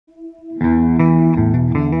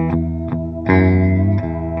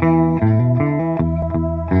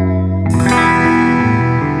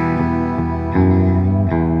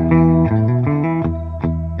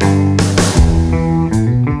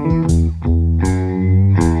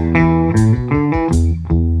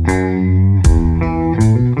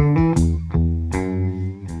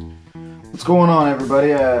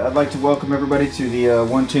everybody. I'd like to welcome everybody to the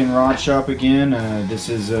 110 Rod Shop again. This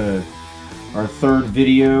is our third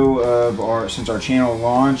video of since our channel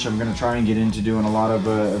launch. I'm going to try and get into doing a lot of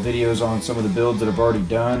videos on some of the builds that I've already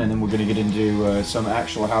done, and then we're going to get into some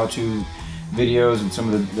actual how-to videos and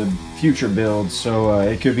some of the future builds. So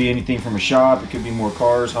it could be anything from a shop, it could be more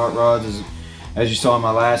cars, hot rods. As you saw in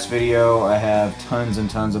my last video, I have tons and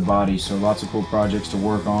tons of bodies, so lots of cool projects to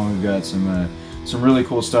work on. We've got some really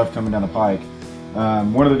cool stuff coming down the pike.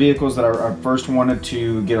 One of the vehicles that I first wanted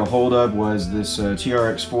to get a hold of was this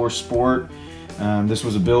TRX4 Sport. This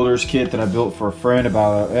was a builder's kit that I built for a friend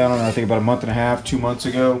about, I don't know, I think about a month and a half, 2 months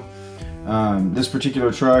ago. This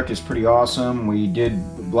particular truck is pretty awesome. We did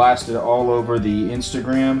blast it all over the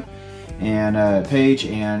Instagram and page,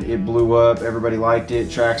 and it blew up. Everybody liked it.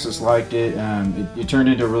 TRAXXAS liked it. It turned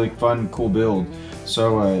into a really fun, cool build.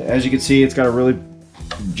 So as you can see, it's got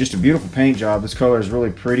just a beautiful paint job. This color is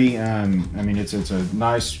really pretty. I mean, it's a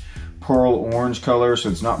nice pearl orange color, so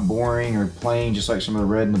it's not boring or plain, just like some of the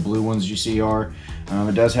red and the blue ones you see are.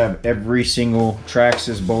 It does have every single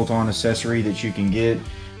TRAXXAS bolt-on accessory that you can get,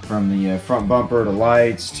 from the front bumper to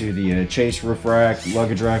lights to the chase roof rack,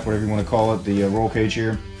 luggage rack, whatever you want to call it, the roll cage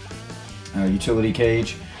here. Utility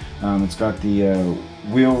cage. It's got the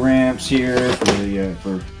wheel ramps here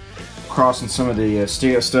for crossing some of the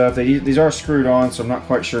steel stuff. These are screwed on, so I'm not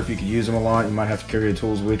quite sure if you could use them a lot. You might have to carry the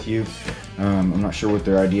tools with you. I'm not sure what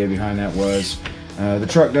their idea behind that was. The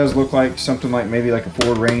truck does look like something like maybe like a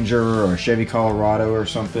Ford Ranger or a Chevy Colorado or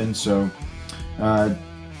something. So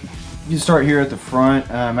you start here at the front.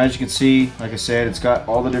 As you can see, like I said, it's got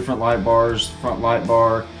all the different light bars: front light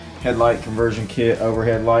bar, headlight conversion kit,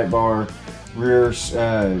 overhead light bar, rear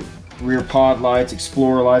pod lights,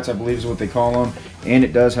 Explorer lights, I believe is what they call them, and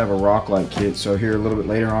it does have a rock light kit. So here a little bit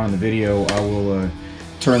later on in the video, I will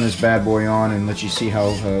turn this bad boy on and let you see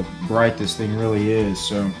how bright this thing really is.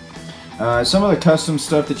 So some of the custom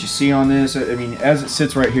stuff that you see on this, I mean, as it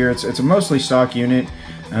sits right here, it's a mostly stock unit.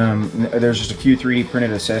 There's just a few 3D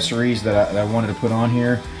printed accessories that I wanted to put on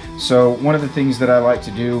here. So one of the things that I like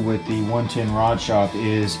to do with the 110 Rod Shop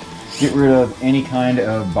is get rid of any kind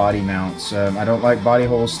of body mounts. I don't like body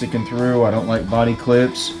holes sticking through. I don't like body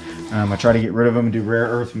clips. I try to get rid of them and do rare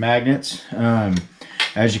earth magnets.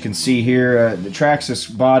 As you can see here, the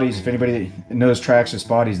TRAXXAS bodies, if anybody knows TRAXXAS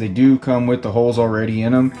bodies, they do come with the holes already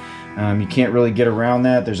in them. You can't really get around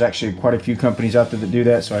that. There's actually quite a few companies out there that do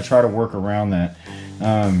that, so I try to work around that.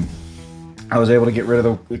 I was able to get rid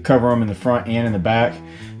of cover them in the front and in the back.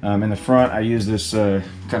 In the front, I use this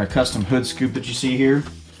kind of custom hood scoop that you see here.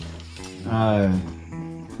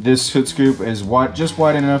 This hood scoop is just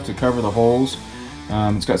wide enough to cover the holes.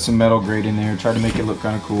 It's got some metal grate in there. Tried to make it look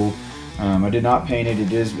kind of cool. I did not paint it.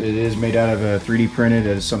 It is made out of 3D printed.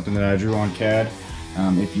 It is something that I drew on CAD.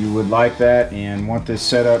 If you would like that and want this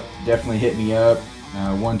set up, definitely hit me up.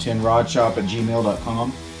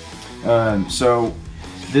 110rodshop@gmail.com. So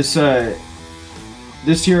this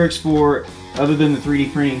TRX4, other than the 3D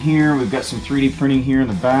printing here, we've got some 3D printing here in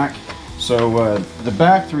the back. So the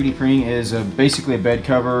back 3D printing is basically a bed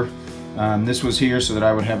cover. This was here so that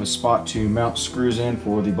I would have a spot to mount screws in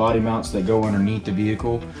for the body mounts that go underneath the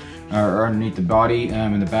vehicle, or underneath the body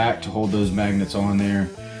in the back, to hold those magnets on there.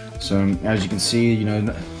 So as you can see, you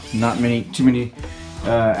know, not too many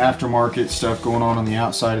aftermarket stuff going on the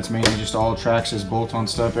outside. It's mainly just all TRAXXAS bolt-on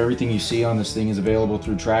stuff. Everything you see on this thing is available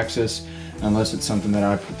through TRAXXAS, unless it's something that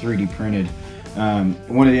I've 3D printed.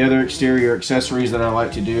 One of the other exterior accessories that I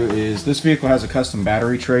like to do is, this vehicle has a custom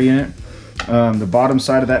battery tray in it. The bottom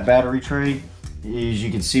side of that battery tray, as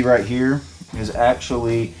you can see right here, is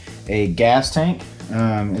actually a gas tank.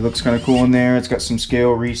 It looks kind of cool in there. It's got some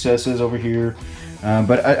scale recesses over here.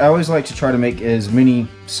 But I always like to try to make as many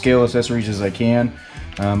scale accessories as I can.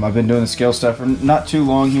 I've been doing the scale stuff for not too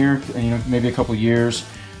long here, you know, maybe a couple years.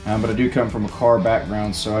 But I do come from a car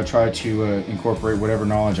background, so I try to incorporate whatever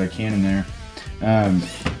knowledge I can in there.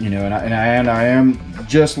 You know, and I am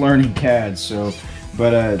just learning CAD, so,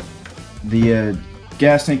 but the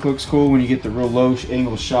gas tank looks cool when you get the real low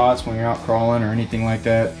angle shots when you're out crawling or anything like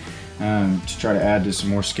that, to try to add to some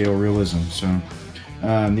more scale realism. So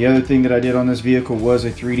the other thing that I did on this vehicle was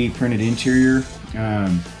a 3D printed interior.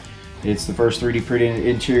 It's the first 3D printed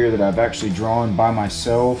interior that I've actually drawn by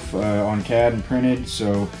myself on CAD and printed,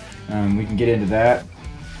 so we can get into that.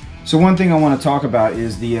 So one thing I want to talk about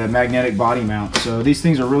is the magnetic body mount. So these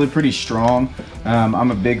things are really pretty strong.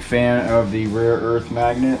 I'm a big fan of the rare earth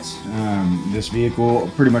magnets. This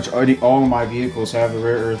vehicle, pretty much all of my vehicles have the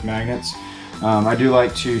rare earth magnets. I do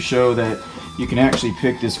like to show that you can actually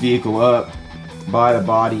pick this vehicle up by the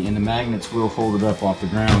body and the magnets will hold it up off the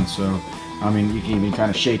ground. So I mean, you can even kind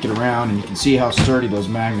of shake it around, and you can see how sturdy those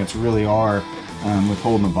magnets really are with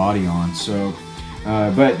holding the body on. So,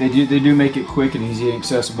 but they do make it quick and easy and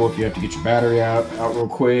accessible if you have to get your battery out real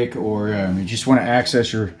quick, or you just want to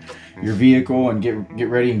access your vehicle and get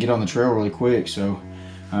ready and get on the trail really quick. So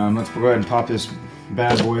let's go ahead and pop this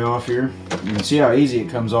bad boy off here. You can see how easy it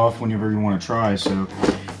comes off whenever you want to try. So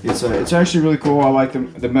it's actually really cool. I like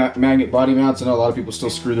the magnet body mounts. I know a lot of people still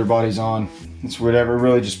screw their bodies on. It's whatever,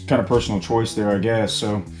 really just kind of personal choice there, I guess.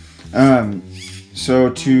 So so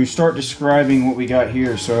to start describing what we got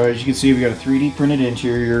here, so as you can see, we got a 3D printed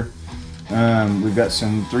interior. We've got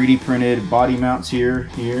some 3D printed body mounts here,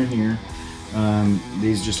 and here.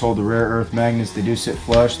 These just hold the rare earth magnets. They do sit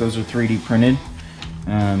flush. Those are 3D printed.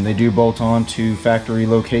 They do bolt on to factory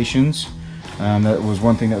locations. That was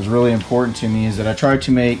one thing that was really important to me, is that I tried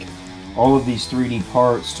to make all of these 3D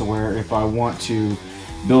parts to where if I want to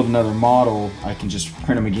build another model, I can just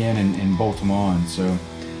print them again and bolt them on. So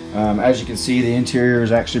as you can see, the interior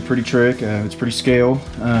is actually pretty trick. It's pretty scale.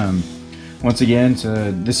 Once again,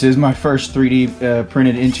 this is my first 3D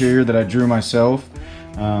printed interior that I drew myself.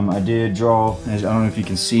 I did draw, I don't know if you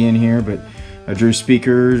can see in here, but I drew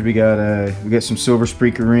speakers. We got some silver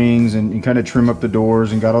speaker rings, and kind of trim up the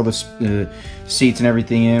doors, and got all the seats and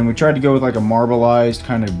everything in. We tried to go with like a marbleized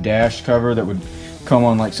kind of dash cover that would come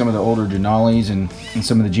on like some of the older Denali's and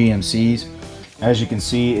some of the GMCs. As you can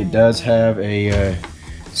see, it does have a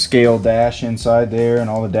scale dash inside there, and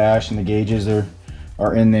all the dash and the gauges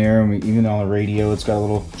are in there. And even on the radio, it's got a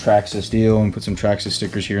little TRAXXAS deal, and put some TRAXXAS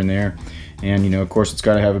stickers here and there. And you know, of course, it's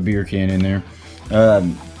got to have a beer can in there.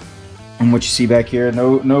 And what you see back here,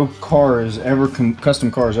 no car is ever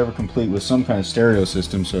custom car is ever complete with some kind of stereo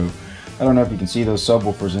system. So I don't know if you can see those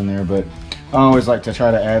subwoofers in there, but I always like to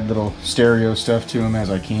try to add little stereo stuff to them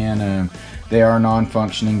as I can. They are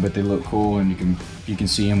non-functioning, but they look cool, and you can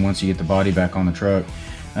see them once you get the body back on the truck.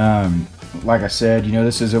 Like I said, you know,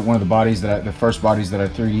 this is one of the bodies the first bodies that I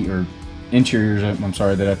 3D, or interiors, I'm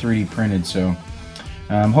sorry, that I 3D printed. So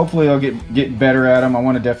hopefully I'll get better at them. I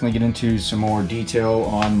want to definitely get into some more detail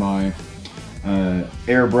on my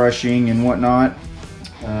airbrushing and whatnot.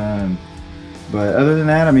 But other than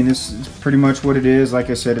that, I mean, this is pretty much what it is. Like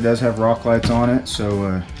I said, it does have rock lights on it.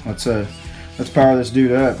 So let's power this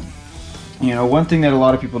dude up. You know, one thing that a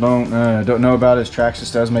lot of people don't know about is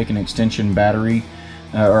TRAXXAS does make an extension battery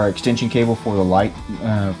or extension cable for the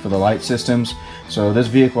light systems. So this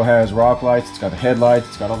vehicle has rock lights. It's got the headlights.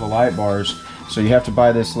 It's got all the light bars. So you have to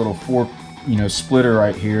buy this little splitter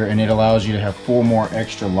right here, and it allows you to have 4 more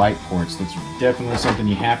extra light ports. That's definitely something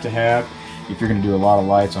you have to have if you're going to do a lot of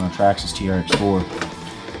lights on a TRAXXAS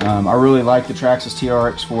TRX4. I really like the TRAXXAS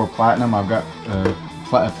TRX4 Platinum. I've got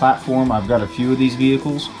a platform. I've got a few of these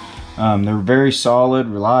vehicles. They're very solid,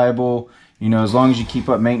 reliable. You know, as long as you keep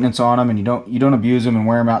up maintenance on them and you don't abuse them and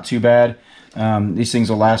wear them out too bad, these things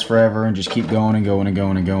will last forever and just keep going and going and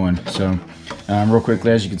going and going. So real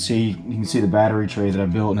quickly, as you can see the battery tray that I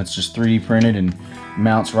built, and it's just 3D printed and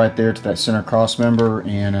mounts right there to that center cross member,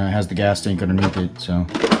 and has the gas tank underneath it. So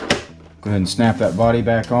go ahead and snap that body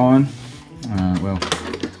back on. Well,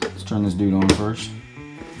 let's turn this dude on first.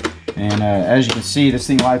 And as you can see, this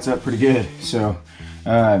thing lights up pretty good. So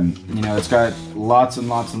you know, it's got lots and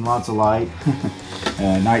lots and lots of light.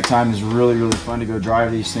 Nighttime is really, really fun to go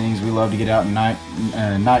drive these things. We love to get out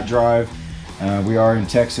and night drive. We are in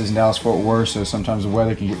Texas and Dallas-Fort Worth, so sometimes the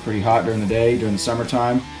weather can get pretty hot during the day, during the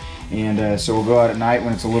summertime. And so we'll go out at night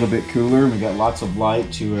when it's a little bit cooler, and we got lots of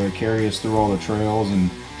light to carry us through all the trails and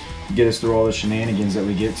get us through all the shenanigans that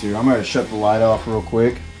we get to. I'm going to shut the light off real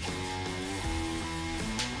quick.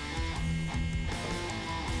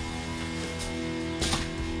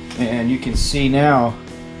 And you can see now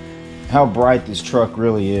how bright this truck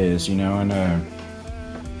really is, you know. And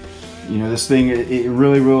you know, this thing, it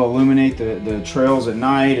really will illuminate the trails at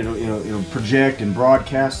night. It'll project and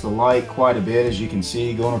broadcast the light quite a bit, as you can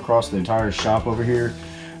see going across the entire shop over here.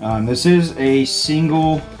 This is a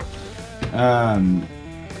single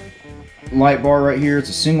light bar right here. It's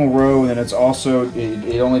a single row, and then it's also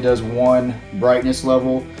it only does one brightness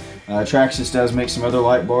level. TRAXXAS does make some other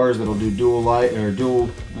light bars that'll do dual light or dual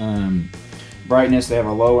brightness. They have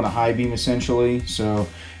a low and a high beam essentially. So,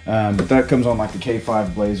 but that comes on like the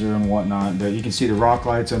K5 Blazer and whatnot. But you can see the rock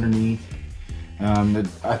lights underneath.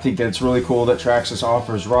 I think that's really cool that TRAXXAS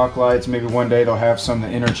offers rock lights. Maybe one day they'll have some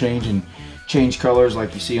that interchange and change colors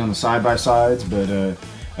like you see on the side by sides. But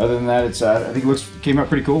other than that, it's I think it came out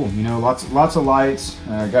pretty cool. You know, lots of lights.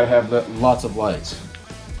 Got to have lots of lights.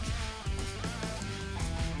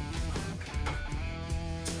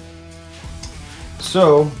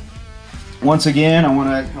 So once again, I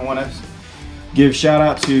want to Give shout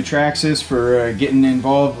out to TRAXXAS for getting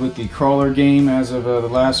involved with the crawler game as of over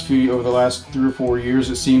the last 3 or 4 years.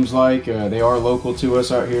 It seems like they are local to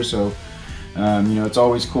us out here, so you know, it's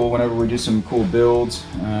always cool whenever we do some cool builds,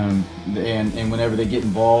 and whenever they get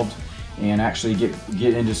involved and actually get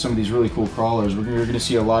into some of these really cool crawlers. You're going to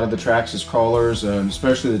see a lot of the TRAXXAS crawlers,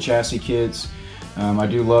 especially the chassis kits. I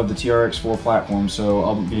do love the TRX4 platform, so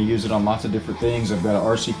I'm going to use it on lots of different things. I've got an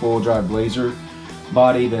RC four-wheel drive Blazer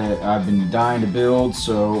body that I've been dying to build,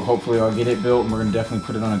 so hopefully I'll get it built, and we're going to definitely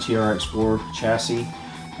put it on a TRX4 chassis.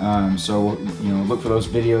 So you know, look for those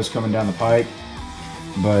videos coming down the pike.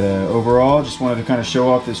 But overall, just wanted to kind of show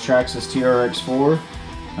off this TRAXXAS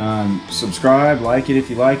TRX4. Subscribe, like it if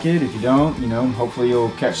you like it. If you don't, you know, hopefully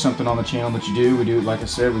you'll catch something on the channel that you do. We do, like I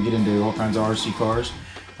said, we get into all kinds of RC cars,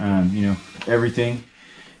 you know, everything.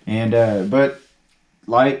 And but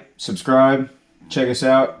like, subscribe, check us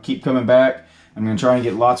out, keep coming back. I'm going to try and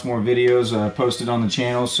get lots more videos posted on the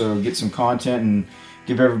channel, so get some content and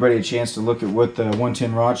give everybody a chance to look at what the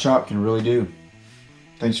 110 Rod Shop can really do.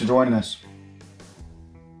 Thanks for joining us.